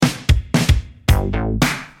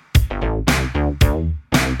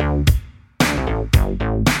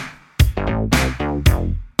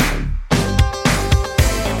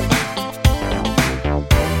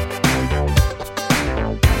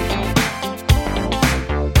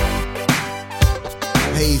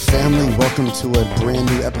family. Welcome to a brand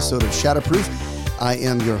new episode of Shatterproof. I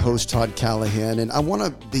am your host, Todd Callahan, and I want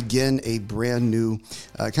to begin a brand new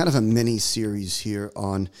kind of a mini series here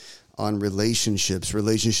on relationships,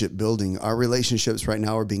 relationship building. Our relationships right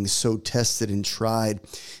now are being so tested and tried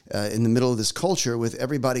in the middle of this culture, with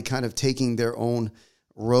everybody kind of taking their own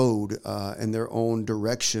road and their own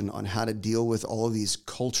direction on how to deal with all of these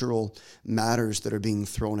cultural matters that are being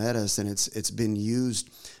thrown at us. And it's been used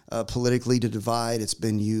politically to divide. It's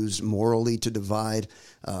been used morally to divide.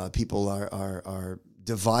 People are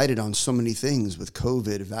divided on so many things with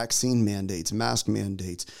COVID, vaccine mandates, mask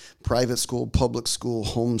mandates, private school, public school,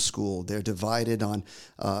 homeschool. They're divided on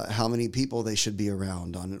how many people they should be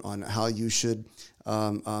around, on how you should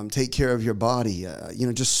take care of your body.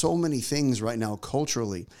 Just so many things right now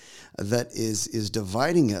culturally that is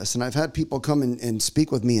dividing us. And I've had people come and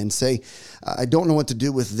speak with me and say, I don't know what to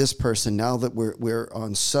do with this person now that we're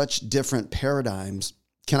on such different paradigms.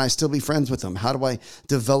 Can I still be friends with them? How do I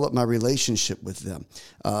develop my relationship with them?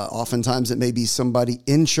 Oftentimes it may be somebody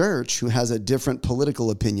in church who has a different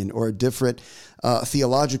political opinion, or a different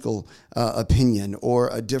theological opinion, or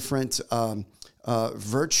a different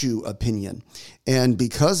virtue opinion. And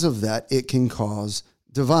because of that, it can cause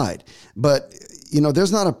divide. But,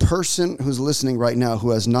 there's not a person who's listening right now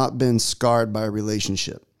who has not been scarred by a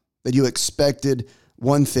relationship, that you expected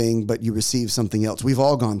one thing, but you received something else. We've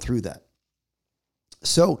all gone through that.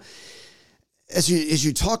 So as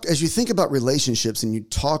you think about relationships, and you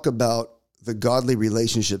talk about the godly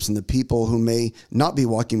relationships and the people who may not be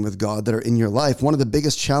walking with God that are in your life, one of the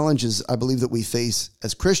biggest challenges I believe that we face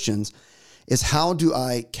as Christians is, how do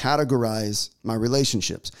I categorize my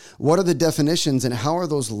relationships? What are the definitions, and how are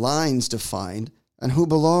those lines defined, and who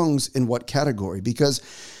belongs in what category? Because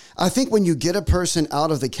I think when you get a person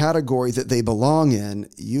out of the category that they belong in,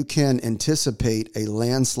 you can anticipate a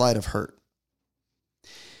landslide of hurt.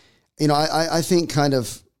 I think kind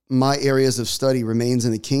of my areas of study remains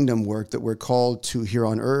in the kingdom work that we're called to here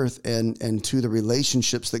on earth, and to the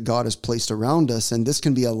relationships that God has placed around us. And this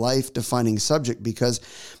can be a life-defining subject, because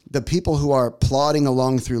the people who are plodding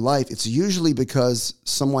along through life, it's usually because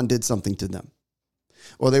someone did something to them,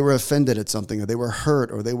 or they were offended at something, or they were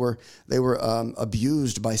hurt, or they were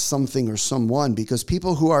abused by something or someone. Because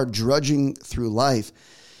people who are drudging through life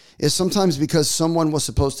is sometimes because someone was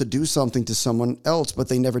supposed to do something to someone else, but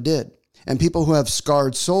they never did. And people who have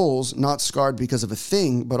scarred souls, not scarred because of a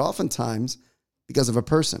thing, but oftentimes because of a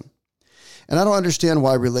person. And I don't understand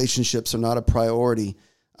why relationships are not a priority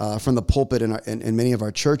from the pulpit in many of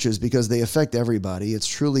our churches, because they affect everybody. It's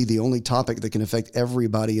truly the only topic that can affect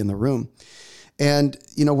everybody in the room. And,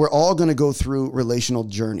 we're all going to go through relational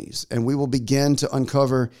journeys, and we will begin to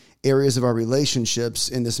uncover areas of our relationships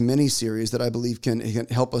in this mini series that I believe can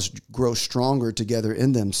help us grow stronger together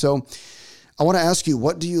in them. So I want to ask you,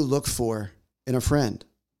 what do you look for in a friend?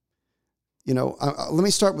 Let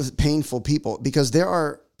me start with painful people, because there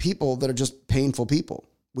are people that are just painful people.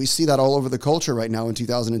 We see that all over the culture right now in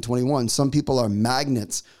 2021. Some people are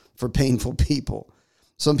magnets for painful people.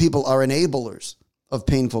 Some people are enablers of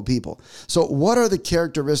painful people. So what are the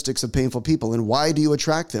characteristics of painful people, and why do you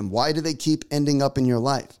attract them? Why do they keep ending up in your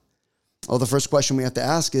life? Well, the first question we have to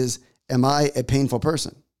ask is, am I a painful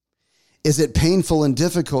person? Is it painful and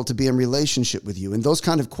difficult to be in relationship with you? And those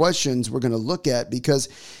kind of questions we're going to look at, because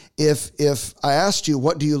if I asked you,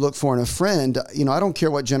 what do you look for in a friend? I don't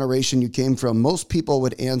care what generation you came from. Most people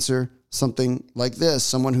would answer something like this: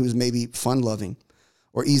 someone who's maybe fun-loving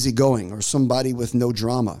or easygoing, or somebody with no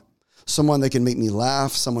drama. Someone that can make me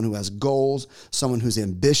laugh, someone who has goals, someone who's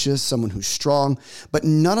ambitious, someone who's strong. But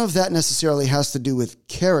none of that necessarily has to do with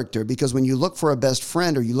character, because when you look for a best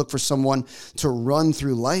friend, or you look for someone to run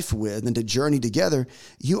through life with and to journey together,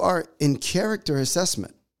 you are in character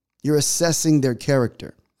assessment. You're assessing their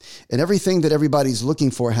character. And everything that everybody's looking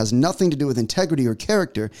for has nothing to do with integrity or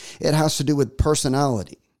character. It has to do with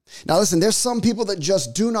personality. Now, listen, there's some people that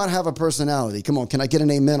just do not have a personality. Come on, can I get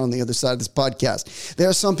an amen on the other side of this podcast? There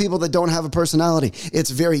are some people that don't have a personality. It's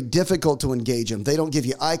very difficult to engage them. They don't give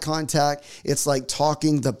you eye contact. It's like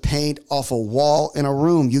talking the paint off a wall in a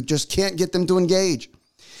room. You just can't get them to engage.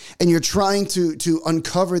 And you're trying to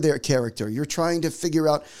uncover their character. You're trying to figure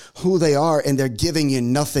out who they are, and they're giving you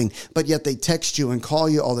nothing, but yet they text you and call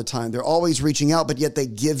you all the time. They're always reaching out, but yet they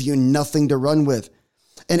give you nothing to run with.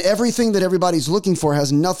 And everything that everybody's looking for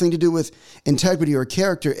has nothing to do with integrity or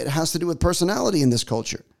character. It has to do with personality in this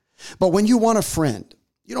culture. But when you want a friend,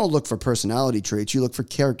 you don't look for personality traits. You look for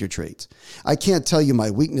character traits. I can't tell you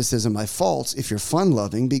my weaknesses and my faults if you're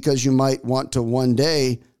fun-loving, because you might want to one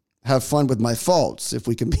day have fun with my faults, if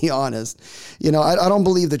we can be honest. I don't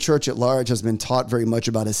believe the church at large has been taught very much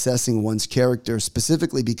about assessing one's character,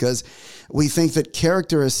 specifically because we think that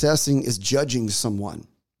character assessing is judging someone.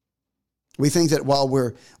 We think that while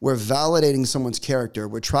we're validating someone's character,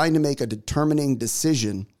 we're trying to make a determining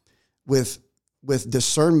decision with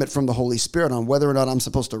discernment from the Holy Spirit on whether or not I'm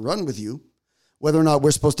supposed to run with you, whether or not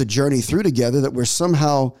we're supposed to journey through together, that we're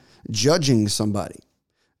somehow judging somebody.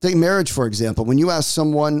 Take marriage, for example. When you ask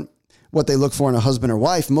someone what they look for in a husband or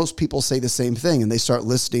wife, most people say the same thing, and they start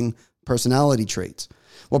listing personality traits.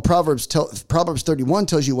 Well, Proverbs 31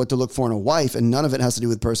 tells you what to look for in a wife, and none of it has to do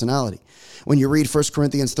with personality. When you read 1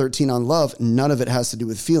 Corinthians 13 on love, none of it has to do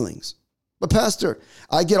with feelings. But Pastor,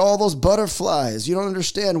 I get all those butterflies. You don't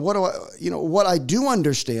understand. What I do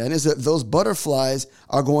understand is that those butterflies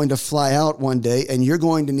are going to fly out one day, and you're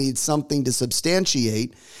going to need something to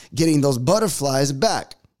substantiate getting those butterflies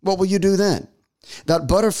back. What will you do then? That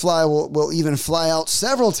butterfly will even fly out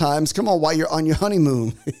several times. Come on, while you're on your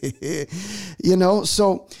honeymoon.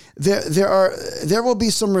 So there will be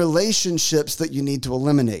some relationships that you need to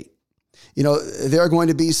eliminate. There are going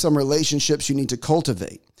to be some relationships you need to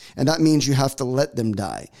cultivate, and that means you have to let them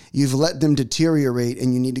die. You've let them deteriorate,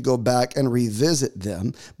 and you need to go back and revisit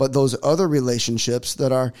them. But those other relationships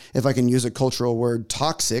that are, if I can use a cultural word,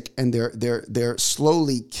 toxic, and they're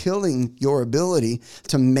slowly killing your ability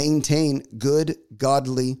to maintain good,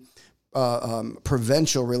 godly,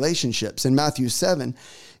 providential relationships. In Matthew 7,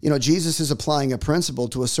 Jesus is applying a principle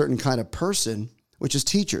to a certain kind of person, which is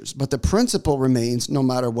teachers. But the principle remains no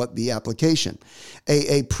matter what the application.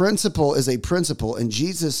 A principle is a principle, and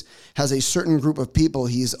Jesus has a certain group of people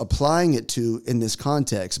he's applying it to in this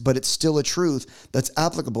context, but it's still a truth that's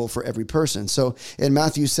applicable for every person. So in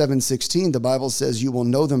Matthew 7:16, the Bible says, "You will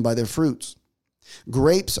know them by their fruits.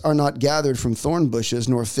 Grapes are not gathered from thorn bushes,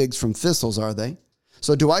 nor figs from thistles, are they?"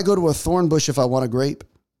 So do I go to a thorn bush if I want a grape?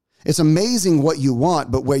 It's amazing what you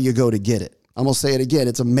want, but where you go to get it. I'm going to say it again.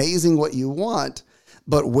 It's amazing what you want,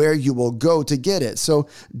 but where you will go to get it. So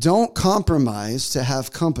don't compromise to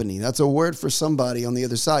have company. That's a word for somebody on the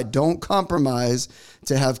other side. Don't compromise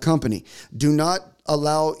to have company. Do not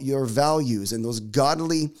allow your values and those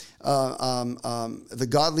godly, the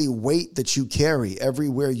godly weight that you carry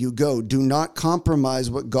everywhere you go. Do not compromise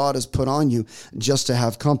what God has put on you just to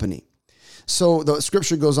have company. So the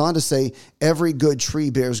scripture goes on to say, every good tree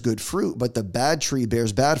bears good fruit, but the bad tree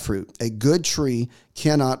bears bad fruit. A good tree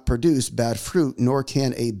cannot produce bad fruit, nor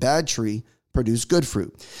can a bad tree produce good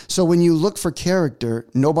fruit. So when you look for character,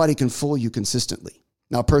 nobody can fool you consistently.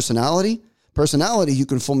 Now, personality, you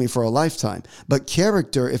can fool me for a lifetime. But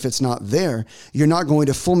character, if it's not there, you're not going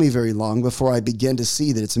to fool me very long before I begin to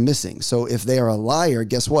see that it's missing. So if they are a liar,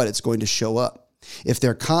 guess what? It's going to show up. If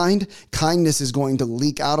they're kind, kindness is going to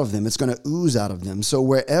leak out of them. It's going to ooze out of them. So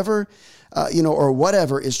wherever, or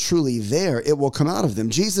whatever is truly there, it will come out of them.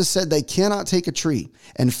 Jesus said they cannot take a tree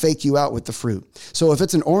and fake you out with the fruit. So if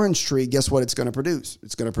it's an orange tree, guess what it's going to produce?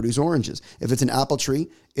 It's going to produce oranges. If it's an apple tree,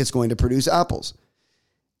 it's going to produce apples.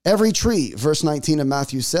 Every tree, verse 19 of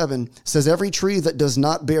Matthew 7, says every tree that does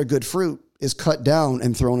not bear good fruit is cut down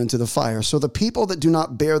and thrown into the fire. So the people that do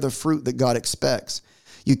not bear the fruit that God expects,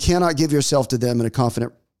 you cannot give yourself to them in a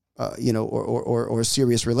confident, or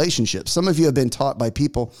serious relationship. Some of you have been taught by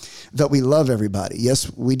people that we love everybody.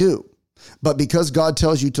 Yes, we do. But because God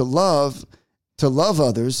tells you to love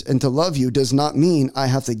others and to love you does not mean I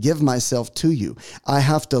have to give myself to you. I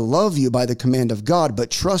have to love you by the command of God,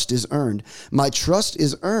 but trust is earned. My trust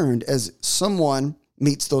is earned as someone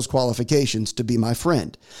meets those qualifications to be my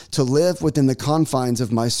friend, to live within the confines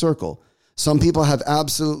of my circle. Some people have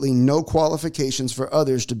absolutely no qualifications for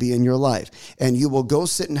others to be in your life. And you will go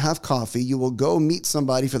sit and have coffee. You will go meet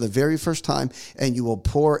somebody for the very first time, and you will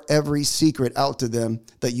pour every secret out to them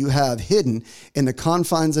that you have hidden in the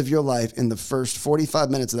confines of your life in the first 45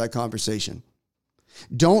 minutes of that conversation.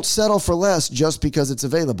 Don't settle for less just because it's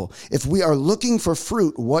available. If we are looking for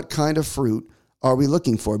fruit, what kind of fruit are we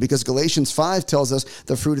looking for? Because Galatians 5 tells us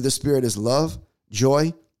the fruit of the Spirit is love,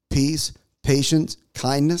 joy, peace, patience,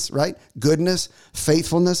 kindness, right? Goodness,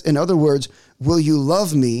 faithfulness. In other words, will you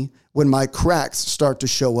love me when my cracks start to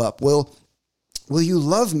show up? Will you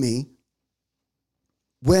love me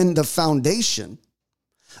when the foundation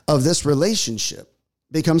of this relationship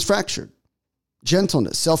becomes fractured?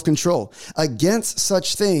 Gentleness, self-control. Against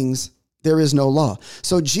such things, there is no law.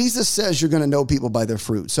 So Jesus says you're going to know people by their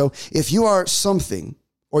fruit. So if you are something,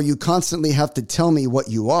 or you constantly have to tell me what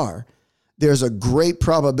you are, there's a great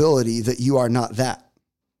probability that you are not that.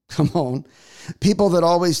 Come on. People that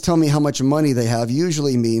always tell me how much money they have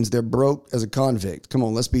usually means they're broke as a convict. Come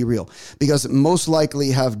on, let's be real. Because most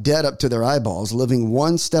likely have debt up to their eyeballs, living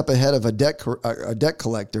one step ahead of a debt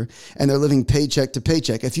collector, and they're living paycheck to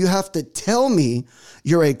paycheck. If you have to tell me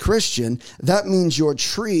you're a Christian, that means your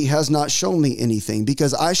tree has not shown me anything,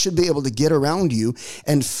 because I should be able to get around you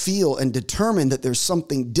and feel and determine that there's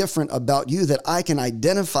something different about you that I can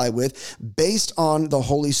identify with based on the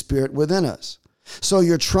Holy Spirit within us. So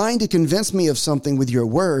you're trying to convince me of something with your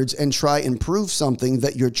words and try and prove something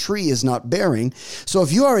that your tree is not bearing. So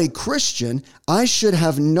if you are a Christian, I should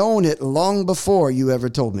have known it long before you ever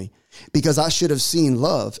told me, because I should have seen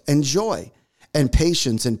love and joy and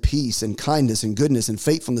patience and peace and kindness and goodness and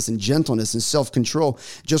faithfulness and gentleness and self-control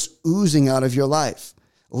just oozing out of your life,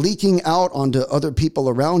 leaking out onto other people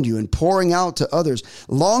around you and pouring out to others.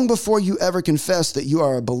 Long before you ever confess that you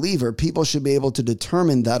are a believer, people should be able to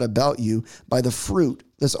determine that about you by the fruit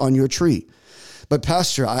that's on your tree. But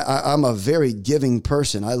Pastor, I'm a very giving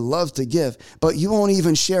person. I love to give, but you won't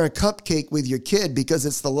even share a cupcake with your kid because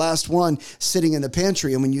it's the last one sitting in the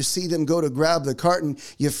pantry. And when you see them go to grab the carton,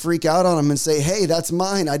 you freak out on them and say, hey, that's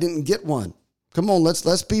mine. I didn't get one. Come on,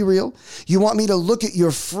 let's be real. You want me to look at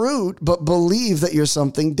your fruit, but believe that you're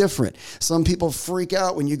something different. Some people freak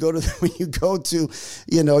out when you go to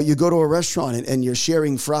a restaurant and you're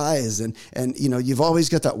sharing fries and you've always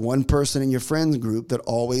got that one person in your friends group that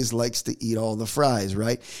always likes to eat all the fries,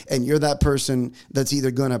 right? And you're that person that's either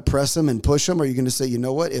going to press them and push them, or you're going to say, you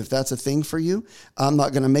know what, if that's a thing for you, I'm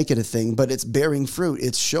not going to make it a thing, but it's bearing fruit.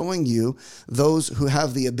 It's showing you those who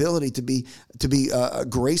have the ability to be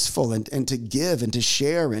graceful and to give and to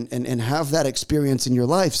share and have that experience in your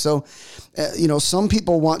life. So, some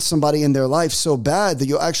people want somebody in their life so bad that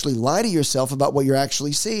you'll actually lie to yourself about what you're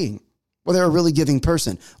actually seeing. Well, they're a really giving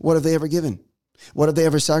person. What have they ever given? What have they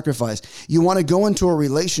ever sacrificed? You want to go into a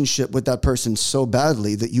relationship with that person so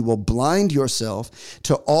badly that you will blind yourself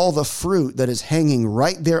to all the fruit that is hanging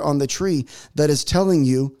right there on the tree that is telling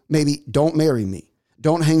you, maybe, don't marry me.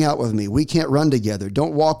 Don't hang out with me. We can't run together.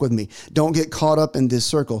 Don't walk with me. Don't get caught up in this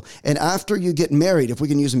circle. And after you get married, if we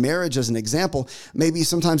can use marriage as an example, maybe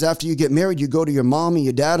sometimes after you get married, you go to your mom and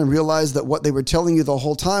your dad and realize that what they were telling you the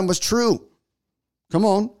whole time was true. Come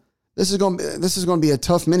on. This is going to be a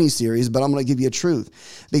tough mini series, but I'm going to give you a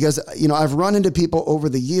truth, because, I've run into people over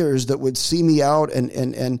the years that would see me out and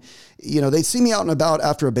they'd see me out and about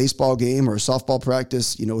after a baseball game or a softball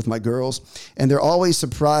practice, with my girls. And they're always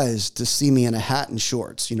surprised to see me in a hat and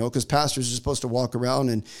shorts, because pastors are supposed to walk around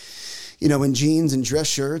and, in jeans and dress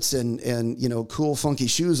shirts and cool, funky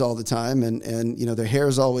shoes all the time. And their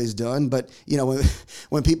hair's always done. But,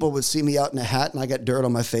 when people would see me out in a hat and I got dirt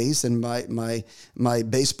on my face and my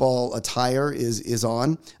baseball attire is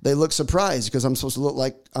on, they look surprised because I'm supposed to look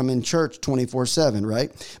like I'm in church 24/7,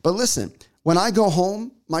 right? But listen, when I go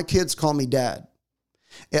home, my kids call me dad.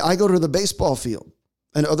 I go to the baseball field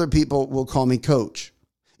and other people will call me coach.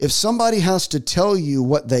 If somebody has to tell you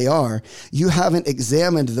what they are, you haven't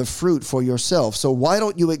examined the fruit for yourself. So why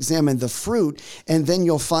don't you examine the fruit, and then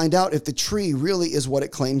you'll find out if the tree really is what it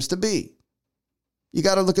claims to be. You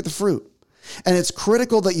got to look at the fruit. And it's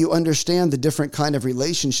critical that you understand the different kind of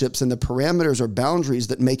relationships and the parameters or boundaries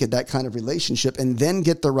that make it that kind of relationship, and then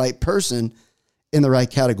get the right person in the right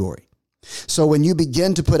category. So when you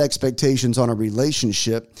begin to put expectations on a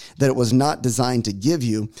relationship that it was not designed to give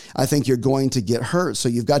you, I think you're going to get hurt. So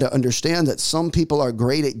you've got to understand that some people are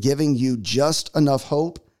great at giving you just enough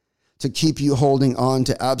hope to keep you holding on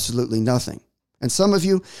to absolutely nothing. And some of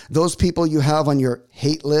you, those people you have on your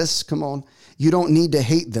hate list, come on, you don't need to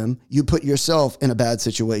hate them. You put yourself in a bad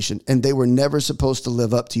situation, and they were never supposed to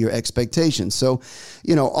live up to your expectations. So,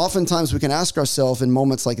 oftentimes we can ask ourselves in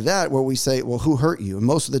moments like that where we say, well, who hurt you? And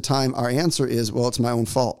most of the time our answer is, well, it's my own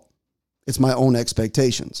fault. It's my own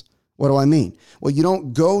expectations. What do I mean? Well, you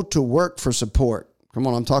don't go to work for support. Come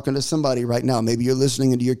on, I'm talking to somebody right now. Maybe you're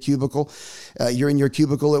listening into your cubicle. You're in your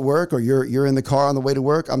cubicle at work, or you're in the car on the way to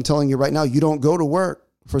work. I'm telling you right now, you don't go to work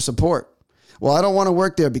for support. Well, I don't want to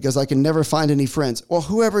work there because I can never find any friends. Well,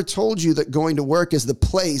 whoever told you that going to work is the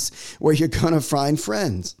place where you're going to find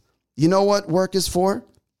friends? You know what work is for?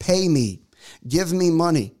 Pay me. Give me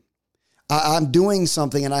money. I'm doing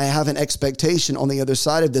something and I have an expectation on the other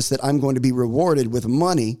side of this that I'm going to be rewarded with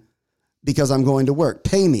money because I'm going to work.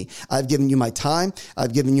 Pay me. I've given you my time.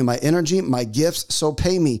 I've given you my energy, my gifts. So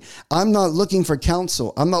pay me. I'm not looking for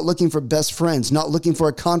counsel. I'm not looking for best friends, not looking for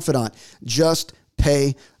a confidant. Just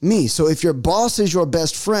pay me. So if your boss is your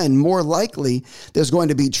best friend, more likely there's going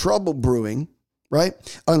to be trouble brewing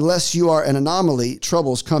right? Unless you are an anomaly,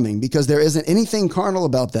 trouble's coming, because there isn't anything carnal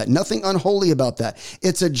about that, nothing unholy about that.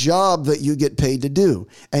 It's a job that you get paid to do,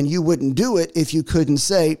 and you wouldn't do it if you couldn't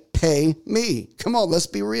say, pay me. Come on, let's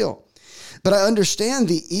be real. But I understand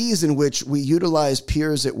the ease in which we utilize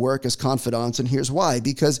peers at work as confidants, and here's why.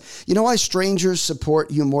 Because you know why strangers support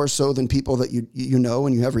you more so than people that you know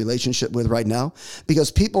and you have a relationship with right now? Because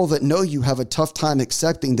people that know you have a tough time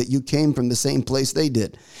accepting that you came from the same place they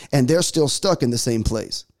did, and they're still stuck in the same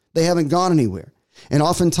place. They haven't gone anywhere. And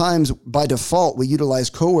oftentimes, by default, we utilize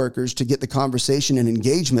coworkers to get the conversation and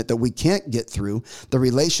engagement that we can't get through the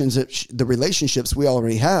relationships we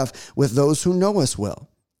already have with those who know us well.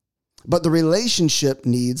 But the relationship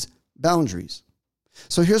needs boundaries.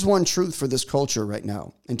 So here's one truth for this culture right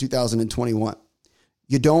now in 2021.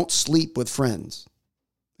 You don't sleep with friends.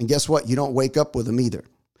 And guess what? You don't wake up with them either.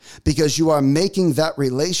 Because you are making that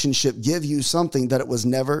relationship give you something that it was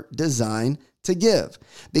never designed to give.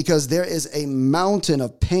 Because there is a mountain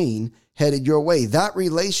of pain headed your way. That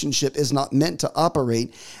relationship is not meant to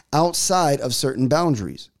operate outside of certain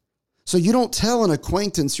boundaries. So you don't tell an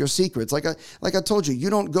acquaintance your secrets. Like I told you, you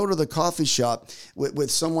don't go to the coffee shop with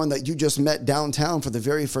someone that you just met downtown for the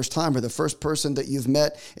very first time, or the first person that you've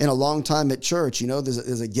met in a long time at church. You know,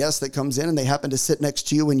 there's a guest that comes in and they happen to sit next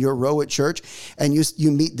to you in your row at church, and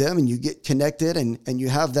you meet them and you get connected and you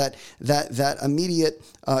have that immediate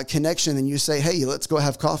connection, and you say, hey, let's go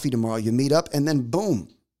have coffee tomorrow. You meet up, and then boom.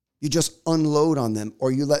 You just unload on them,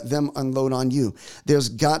 or you let them unload on you. There's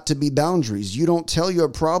got to be boundaries. You don't tell your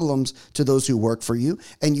problems to those who work for you,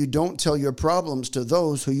 and you don't tell your problems to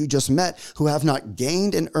those who you just met, who have not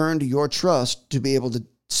gained and earned your trust to be able to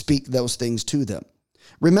speak those things to them.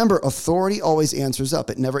 Remember, authority always answers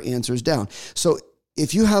up. It never answers down. So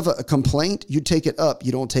if you have a complaint, you take it up,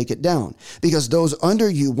 you don't take it down, because those under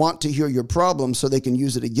you want to hear your problem so they can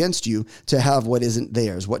use it against you to have what isn't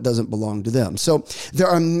theirs, what doesn't belong to them. So there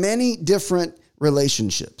are many different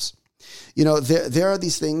relationships. You know, there are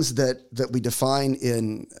these things that we define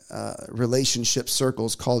in relationship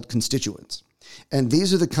circles called constituents. And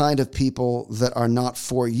these are the kind of people that are not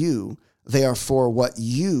for you. They are for what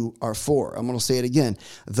you are for. I'm going to say it again.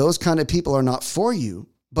 Those kind of people are not for you,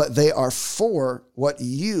 but they are for what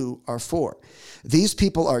you are for. These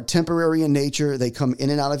people are temporary in nature. They come in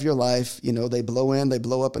and out of your life. You know, they blow in, they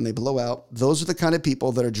blow up, and they blow out. Those are the kind of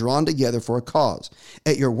people that are drawn together for a cause.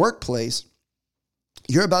 At your workplace,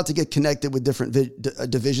 you're about to get connected with different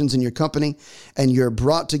divisions in your company, and you're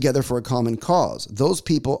brought together for a common cause. Those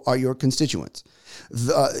people are your constituents.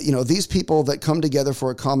 These people that come together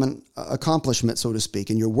for a common accomplishment, so to speak,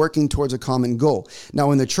 and you're working towards a common goal.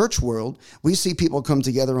 Now, in the church world, we see people come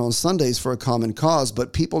together on Sundays for a common cause,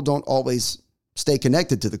 but people don't always stay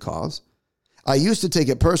connected to the cause. I used to take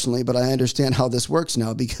it personally, but I understand how this works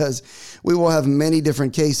now, because we will have many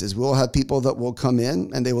different cases. We'll have people that will come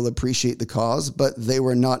in and they will appreciate the cause, but they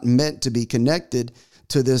were not meant to be connected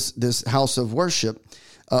to this house of worship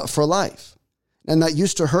for life. And that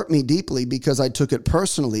used to hurt me deeply, because I took it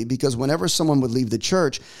personally, because whenever someone would leave the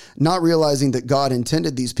church, not realizing that God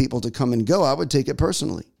intended these people to come and go, I would take it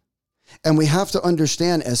personally. And we have to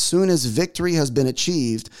understand, as soon as victory has been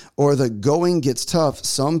achieved or the going gets tough,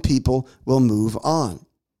 some people will move on.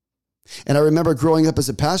 And I remember growing up as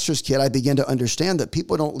a pastor's kid, I began to understand that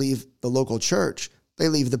people don't leave the local church. They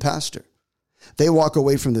leave the pastor. They walk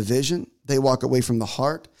away from the vision. They walk away from the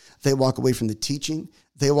heart. They walk away from the teaching.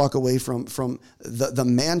 They walk away from the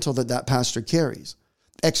mantle that pastor carries.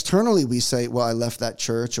 Externally, we say, well, I left that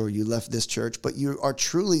church, or you left this church, but you are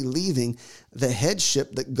truly leaving the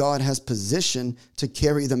headship that God has positioned to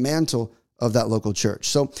carry the mantle of that local church.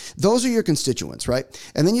 So those are your constituents, right?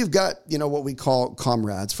 And then you've got, what we call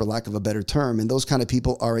comrades, for lack of a better term. And those kind of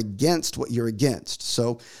people are against what you're against.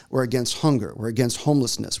 So we're against hunger. We're against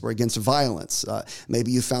homelessness. We're against violence. Maybe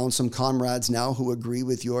you found some comrades now who agree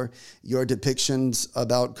with your depictions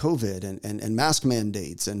about COVID and mask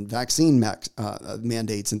mandates and vaccine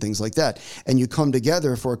mandates and things like that. And you come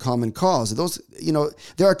together for a common cause. Those,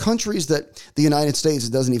 there are countries that the United States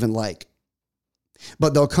doesn't even like,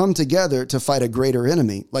 but they'll come together to fight a greater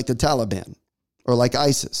enemy, like the Taliban or like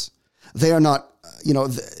ISIS. They are not,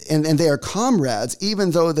 and they are comrades,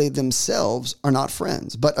 even though they themselves are not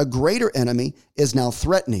friends. But a greater enemy is now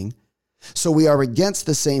threatening. So we are against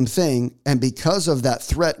the same thing. And because of that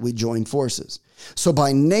threat, we join forces. So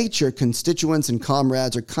by nature, constituents and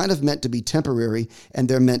comrades are kind of meant to be temporary, and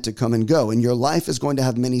they're meant to come and go. And your life is going to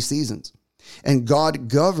have many seasons. And God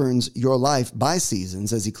governs your life by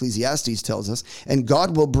seasons, as Ecclesiastes tells us. And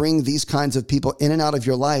God will bring these kinds of people in and out of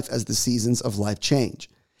your life as the seasons of life change.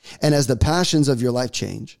 And as the passions of your life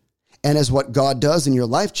change, And as what God does in your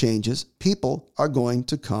life changes, people are going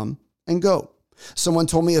to come and go. Someone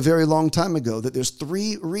told me a very long time ago that there's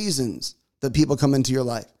 3 reasons that people come into your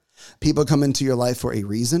life. People come into your life for a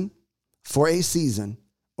reason, for a season,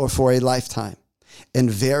 or for a lifetime. And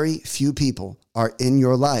very few people are in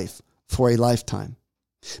your life for a lifetime.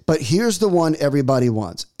 But here's the one everybody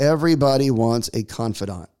wants. Everybody wants a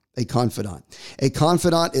confidant. A confidant. A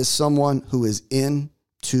confidant is someone who is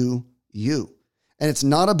into you. And it's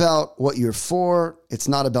not about what you're for. It's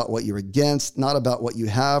not about what you're against, not about what you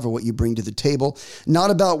have or what you bring to the table,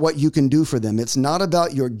 not about what you can do for them. It's not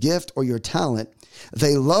about your gift or your talent.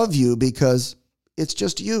 They love you because it's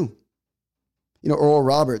just you. You know, Oral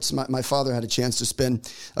Roberts, my father had a chance to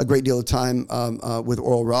spend a great deal of time with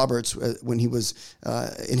Oral Roberts when he was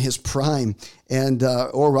in his prime. And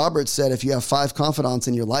Oral Roberts said, if you have 5 confidants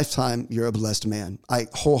in your lifetime, you're a blessed man. I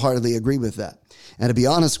wholeheartedly agree with that. And to be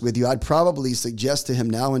honest with you, I'd probably suggest to him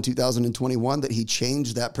now in 2021 that he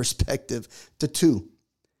change that perspective to 2.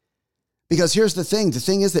 Because here's the thing. The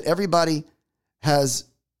thing is that everybody has,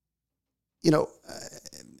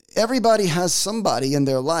 everybody has somebody in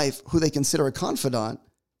their life who they consider a confidant.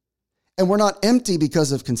 And we're not empty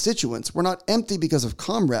because of constituents. We're not empty because of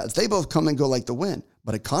comrades. They both come and go like the wind.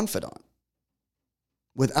 But a confidant,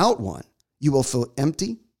 without one, you will feel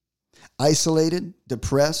empty, isolated,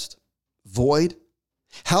 depressed, void.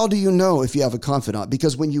 How do you know if you have a confidant?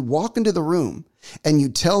 Because when you walk into the room and you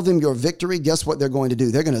tell them your victory, guess what they're going to do?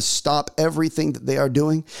 They're going to stop everything that they are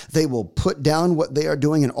doing. They will put down what they are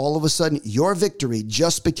doing. And all of a sudden, your victory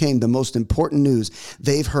just became the most important news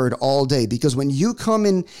they've heard all day. Because when you come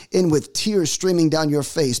in with tears streaming down your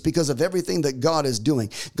face because of everything that God is doing,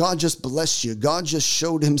 God just blessed you. God just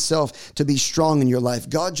showed himself to be strong in your life.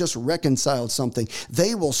 God just reconciled something.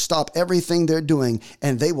 They will stop everything they're doing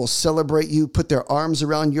and they will celebrate you, put their arms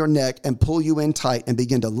around your neck and pull you in tight and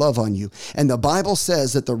begin to love on you. And the Bible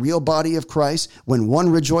says that the real body of Christ, when one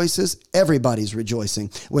rejoices, everybody's rejoicing.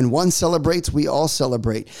 When one celebrates, we all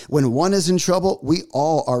celebrate. When one is in trouble, we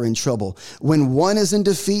all are in trouble. When one is in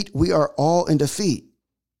defeat, we are all in defeat.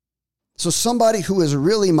 So somebody who is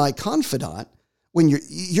really my confidant, when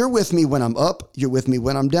you're with me when I'm up, you're with me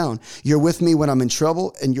when I'm down. You're with me when I'm in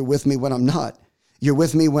trouble, and you're with me when I'm not. You're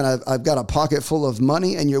with me when I've got a pocket full of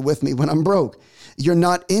money, and you're with me when I'm broke. You're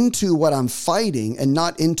not into what I'm fighting and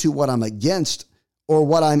not into what I'm against or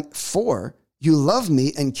what I'm for. You love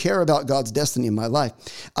me and care about God's destiny in my life.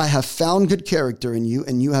 I have found good character in you,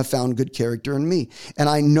 and you have found good character in me. And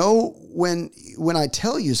I know when I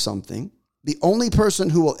tell you something, the only person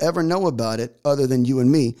who will ever know about it other than you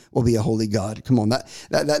and me will be a holy God. Come on,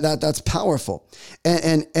 that's powerful.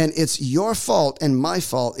 And it's your fault and my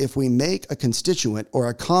fault if we make a constituent or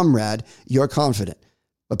a comrade your confidant.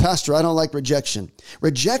 But Pastor, I don't like rejection.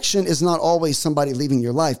 Rejection is not always somebody leaving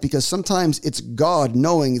your life, because sometimes it's God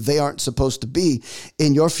knowing they aren't supposed to be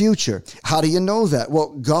in your future. How do you know that?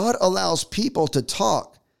 Well, God allows people to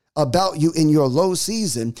talk about you in your low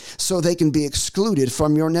season so they can be excluded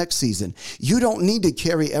from your next season. You don't need to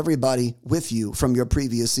carry everybody with you from your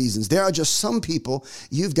previous seasons. There are just some people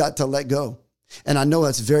you've got to let go. And I know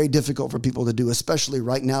that's very difficult for people to do, especially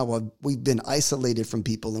right now while we've been isolated from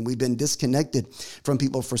people and we've been disconnected from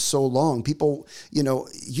people for so long. People,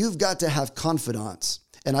 you've got to have confidants.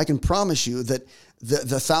 And I can promise you that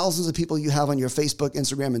the thousands of people you have on your Facebook,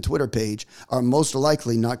 Instagram, and Twitter page are most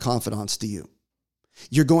likely not confidants to you.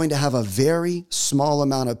 You're going to have a very small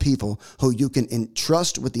amount of people who you can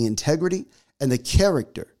entrust with the integrity and the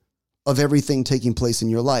character of everything taking place in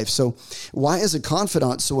your life. So why is a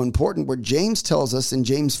confidant so important? Where James tells us in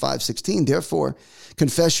James 5:16, therefore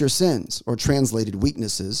confess your sins, or translated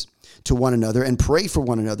weaknesses, to one another and pray for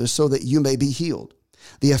one another so that you may be healed.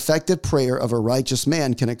 The effective prayer of a righteous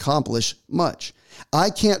man can accomplish much. I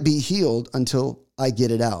can't be healed until I get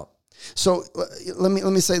it out. So let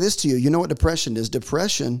me say this to you. You know what depression is?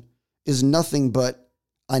 Depression is nothing but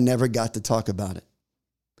I never got to talk about it.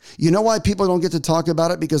 You know why people don't get to talk about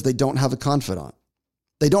it? Because they don't have a confidant.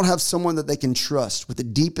 They don't have someone that they can trust with the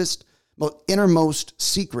deepest, most innermost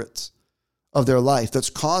secrets of their life that's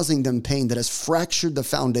causing them pain, that has fractured the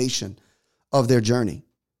foundation of their journey.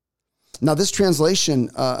 Now, this translation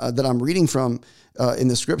that I'm reading from in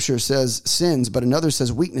the scripture says sins, but another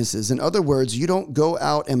says weaknesses. In other words, you don't go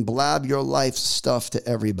out and blab your life stuff to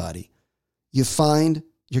everybody. You find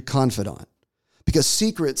your confidant. Because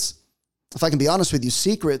secrets, if I can be honest with you,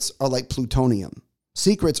 secrets are like plutonium.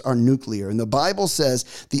 Secrets are nuclear. And the Bible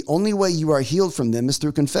says the only way you are healed from them is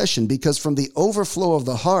through confession, because from the overflow of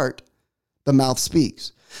the heart, the mouth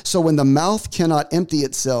speaks. So when the mouth cannot empty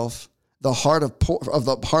itself, the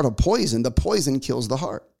poison kills the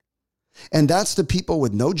heart. And that's the people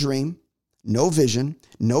with no dream, no vision,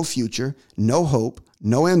 no future, no hope,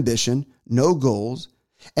 no ambition, no goals,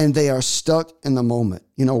 and they are stuck in the moment.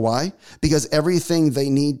 You know why? Because everything they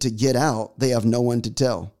need to get out, they have no one to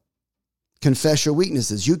tell. Confess your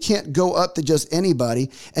weaknesses. You can't go up to just anybody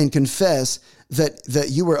and confess that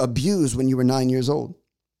you were abused when you were 9 years old.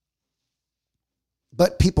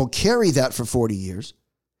 But people carry that for 40 years.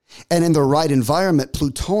 And in the right environment,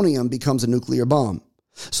 plutonium becomes a nuclear bomb.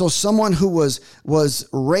 So someone who was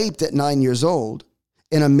raped at 9 years old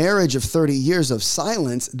in a marriage of 30 years of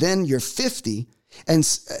silence, then you're 50 and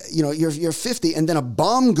you're 50 and then a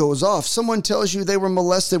bomb goes off. Someone tells you they were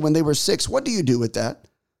molested when they were 6. What do you do with that?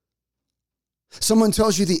 Someone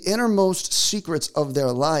tells you the innermost secrets of their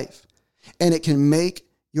life, and it can make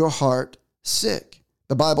your heart sick.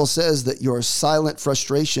 The Bible says that your silent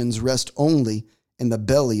frustrations rest only in the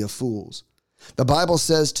belly of fools. The Bible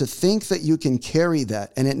says to think that you can carry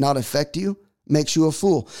that and it not affect you makes you a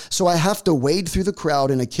fool. So I have to wade through the crowd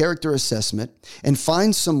in a character assessment and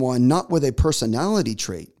find someone not with a personality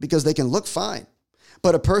trait, because they can look fine,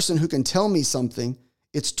 but a person who can tell me something.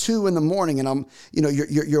 It's 2 a.m. and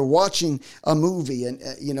you're watching a movie and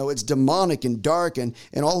it's demonic and dark and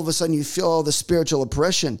all of a sudden you feel all the spiritual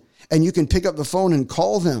oppression, and you can pick up the phone and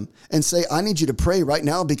call them and say, I need you to pray right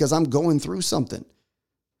now because I'm going through something.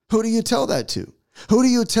 Who do you tell that to? Who do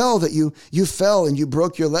you tell that you fell and you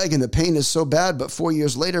broke your leg and the pain is so bad, but 4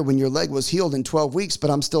 years later when your leg was healed in 12 weeks, but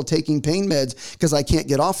I'm still taking pain meds because I can't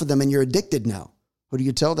get off of them and you're addicted now? Who do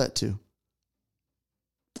you tell that to?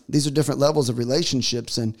 These are different levels of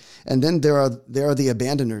relationships. And then there are the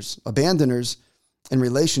abandoners. Abandoners in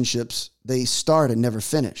relationships, they start and never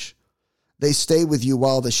finish. They stay with you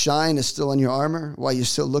while the shine is still on your armor, while you're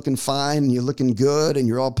still looking fine and you're looking good and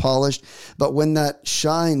you're all polished. But when that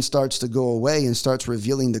shine starts to go away and starts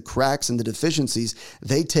revealing the cracks and the deficiencies,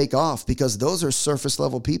 they take off, because those are surface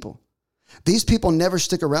level people. These people never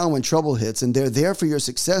stick around when trouble hits, and they're there for your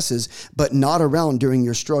successes, but not around during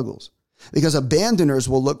your struggles. Because abandoners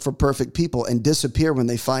will look for perfect people and disappear when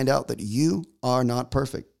they find out that you are not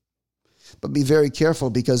perfect. But be very careful,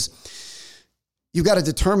 because you've got to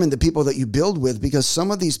determine the people that you build with, because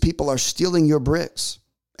some of these people are stealing your bricks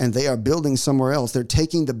and they are building somewhere else. They're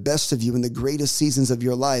taking the best of you in the greatest seasons of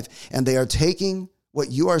your life, and they are taking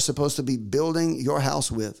what you are supposed to be building your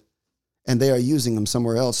house with, and they are using them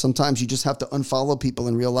somewhere else. Sometimes you just have to unfollow people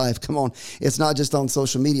in real life. Come on. It's not just on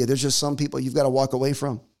social media. There's just some people you've got to walk away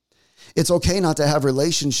from. It's okay not to have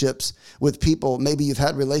relationships with people. Maybe you've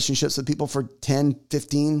had relationships with people for 10,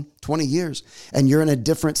 15, 20 years, and you're in a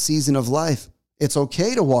different season of life. It's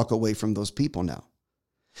okay to walk away from those people now.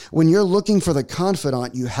 When you're looking for the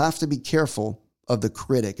confidant, you have to be careful of the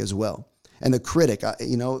critic as well. And the critic,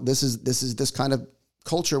 this is this kind of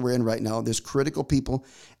culture we're in right now. There's critical people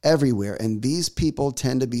everywhere, and these people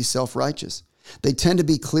tend to be self-righteous. They tend to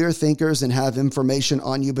be clear thinkers and have information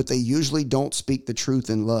on you, but they usually don't speak the truth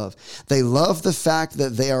in love. They love the fact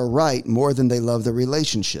that they are right more than they love the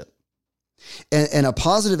relationship. And a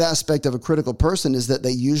positive aspect of a critical person is that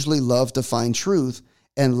they usually love to find truth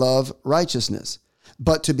and love righteousness.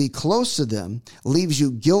 But to be close to them leaves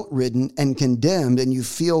you guilt-ridden and condemned, and you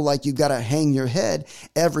feel like you've got to hang your head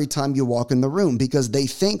every time you walk in the room, because they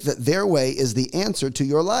think that their way is the answer to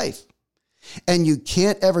your life. And you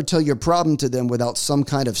can't ever tell your problem to them without some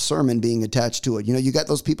kind of sermon being attached to it. You got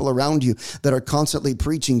those people around you that are constantly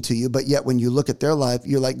preaching to you, but yet when you look at their life,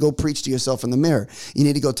 you're like, go preach to yourself in the mirror. You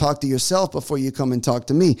need to go talk to yourself before you come and talk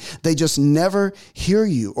to me. They just never hear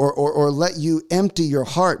you or let you empty your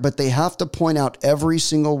heart, but they have to point out every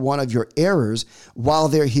single one of your errors while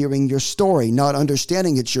they're hearing your story, not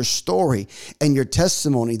understanding it's your story and your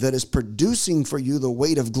testimony that is producing for you the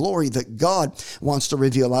weight of glory that God wants to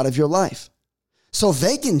reveal out of your life. So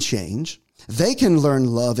they can change, they can learn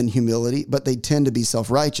love and humility, but they tend to be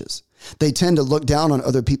self-righteous. They tend to look down on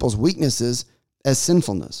other people's weaknesses as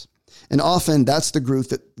sinfulness. And often that's the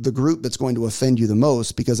group that's going to offend you the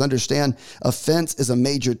most, because understand, offense is a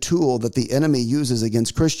major tool that the enemy uses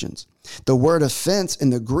against Christians. The word offense in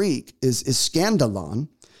the Greek is scandalon,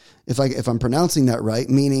 if I'm pronouncing that right,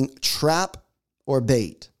 meaning trap or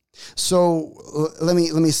bait. So let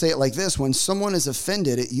me say it like this. When someone is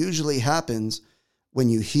offended, it usually happens when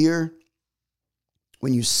you hear,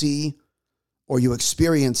 when you see, or you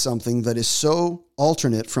experience something that is so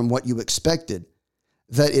alternate from what you expected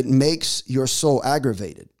that it makes your soul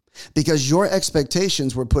aggravated, because your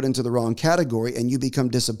expectations were put into the wrong category and you become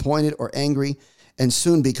disappointed or angry and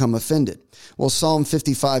soon become offended. Well, Psalm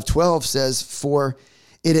 55:12 says, "For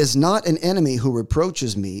it is not an enemy who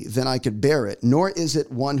reproaches me, then I could bear it, nor is it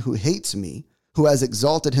one who hates me who has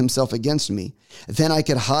exalted himself against me, then I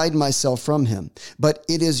could hide myself from him. But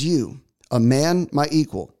it is you, a man my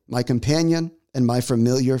equal, my companion, and my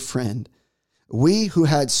familiar friend. We who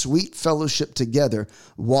had sweet fellowship together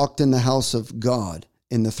walked in the house of God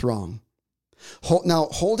in the throng. Now,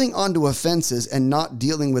 holding on to offenses and not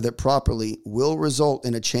dealing with it properly will result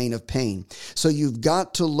in a chain of pain. So you've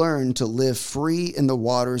got to learn to live free in the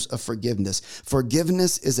waters of forgiveness.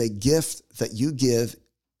 Forgiveness is a gift that you give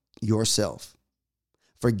yourself.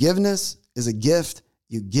 Forgiveness is a gift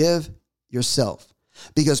you give yourself,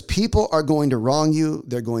 because people are going to wrong you.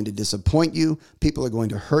 They're going to disappoint you. People are going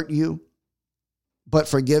to hurt you. But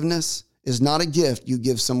forgiveness is not a gift you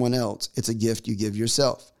give someone else. It's a gift you give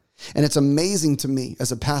yourself. And it's amazing to me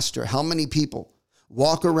as a pastor how many people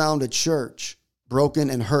walk around a church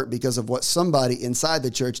broken and hurt because of what somebody inside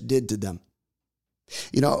the church did to them.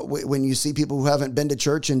 You know, when you see people who haven't been to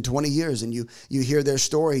church in 20 years and you hear their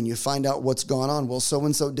story and you find out what's gone on. Well,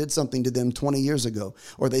 so-and-so did something to them 20 years ago,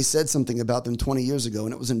 or they said something about them 20 years ago,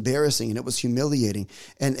 and it was embarrassing and it was humiliating,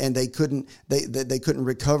 and they couldn't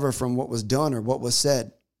recover from what was done or what was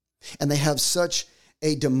said. And they have such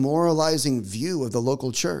a demoralizing view of the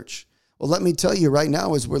local church. Well, let me tell you right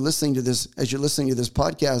now, as you're listening to this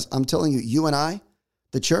podcast, I'm telling you, you and I,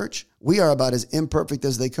 the church, we are about as imperfect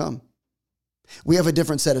as they come. We have a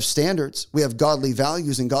different set of standards. We have godly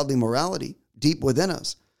values and godly morality deep within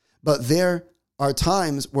us. But there are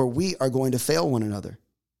times where we are going to fail one another.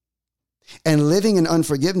 And living in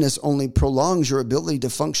unforgiveness only prolongs your ability to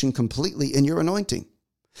function completely in your anointing.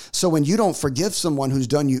 So when you don't forgive someone who's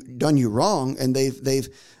done you wrong, and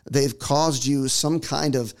they've caused you some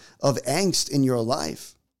kind of angst in your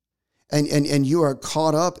life, and you are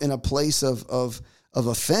caught up in a place of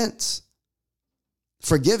offense,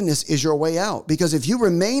 forgiveness is your way out. Because if you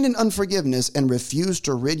remain in unforgiveness and refuse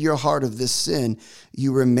to rid your heart of this sin,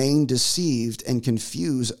 you remain deceived and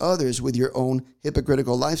confuse others with your own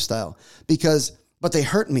hypocritical lifestyle. But they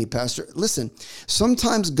hurt me, Pastor. Listen,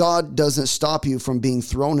 sometimes God doesn't stop you from being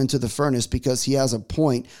thrown into the furnace because he has a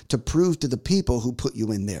point to prove to the people who put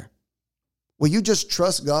you in there. Will you just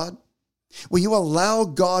trust God? Will you allow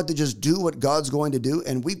God to just do what God's going to do?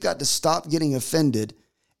 And we've got to stop getting offended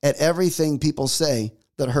at everything people say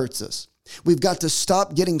that hurts us. We've got to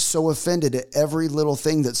stop getting so offended at every little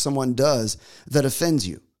thing that someone does that offends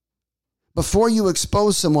you. Before you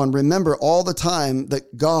expose someone, remember all the time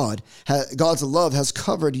that God's love has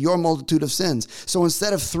covered your multitude of sins. So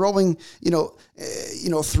instead of throwing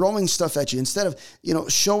stuff at you, instead of,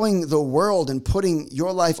 showing the world and putting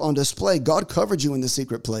your life on display, God covered you in the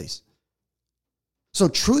secret place. So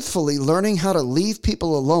truthfully, learning how to leave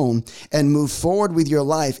people alone and move forward with your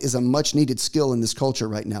life is a much needed skill in this culture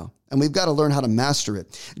right now. And we've got to learn how to master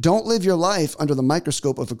it. Don't live your life under the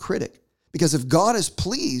microscope of a critic, because if God is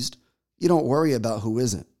pleased, you don't worry about who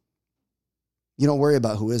isn't. You don't worry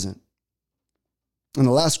about who isn't. And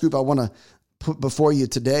the last group I want to put before you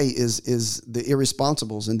today is the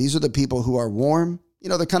irresponsibles. And these are the people who are warm.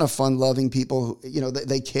 They're kind of fun-loving people.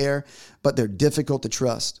 They care, but they're difficult to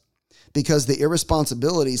trust. Because the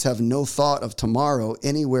irresponsibilities have no thought of tomorrow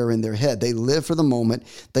anywhere in their head. They live for the moment.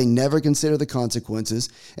 They never consider the consequences.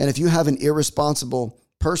 And if you have an irresponsible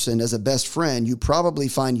person as a best friend, you probably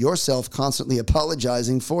find yourself constantly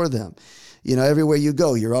apologizing for them. Everywhere you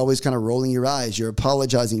go, you're always kind of rolling your eyes. You're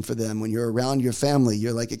apologizing for them. When you're around your family,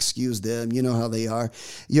 you're like, excuse them. You know how they are.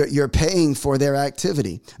 You're paying for their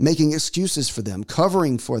activity, making excuses for them,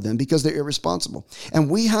 covering for them because they're irresponsible. And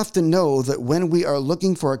we have to know that when we are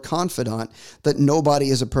looking for a confidant, that nobody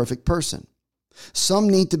is a perfect person. Some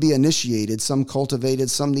need to be initiated, some cultivated,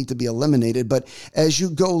 some need to be eliminated. But as you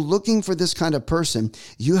go looking for this kind of person,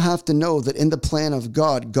 you have to know that in the plan of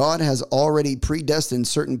God, God has already predestined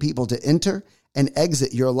certain people to enter and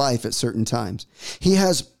exit your life at certain times. He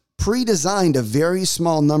has pre-designed a very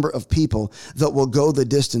small number of people that will go the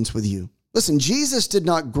distance with you. Listen, Jesus did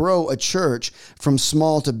not grow a church from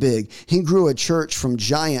small to big. He grew a church from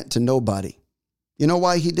giant to nobody. You know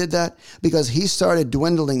why he did that? Because he started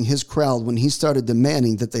dwindling his crowd when he started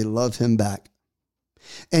demanding that they love him back.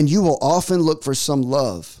 And you will often look for some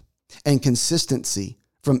love and consistency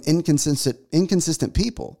from inconsistent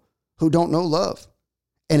people who don't know love.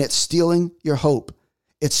 And it's stealing your hope.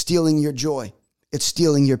 It's stealing your joy. It's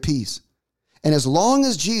stealing your peace. And as long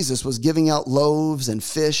as Jesus was giving out loaves and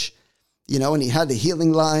fish, and he had the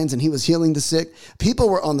healing lines and he was healing the sick, people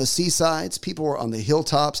were on the seasides, people were on the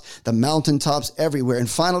hilltops, the mountaintops, everywhere. And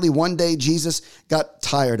finally, one day, Jesus got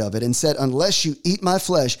tired of it and said, unless you eat my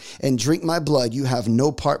flesh and drink my blood, you have no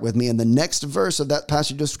part with me. And the next verse of that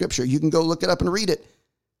passage of scripture, you can go look it up and read it.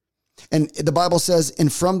 And the Bible says,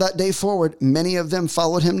 and from that day forward, many of them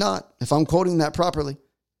followed him not. If I'm quoting that properly.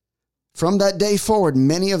 From that day forward,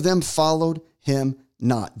 many of them followed him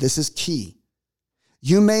not. This is key.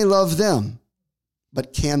 You may love them,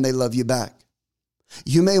 but can they love you back?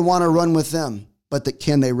 You may want to run with them, but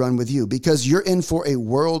can they run with you? Because you're in for a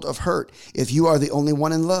world of hurt if you are the only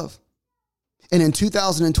one in love. And in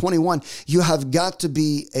 2021, you have got to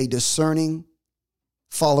be a discerning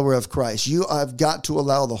follower of Christ. You have got to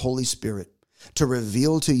allow the Holy Spirit to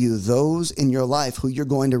reveal to you those in your life who you're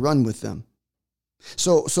going to run with them.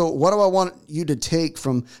 So what do I want you to take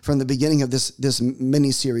from the beginning of this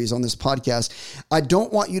mini series on this podcast? I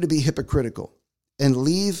don't want you to be hypocritical and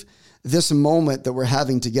leave this moment that we're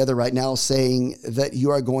having together right now saying that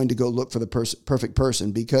you are going to go look for the perfect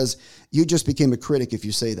person, because you just became a critic if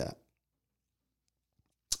you say that.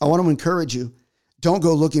 I want to encourage you. Don't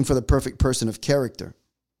go looking for the perfect person of character.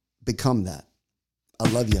 Become that. I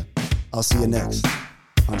love you. I'll see you next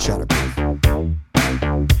on Shatterproof.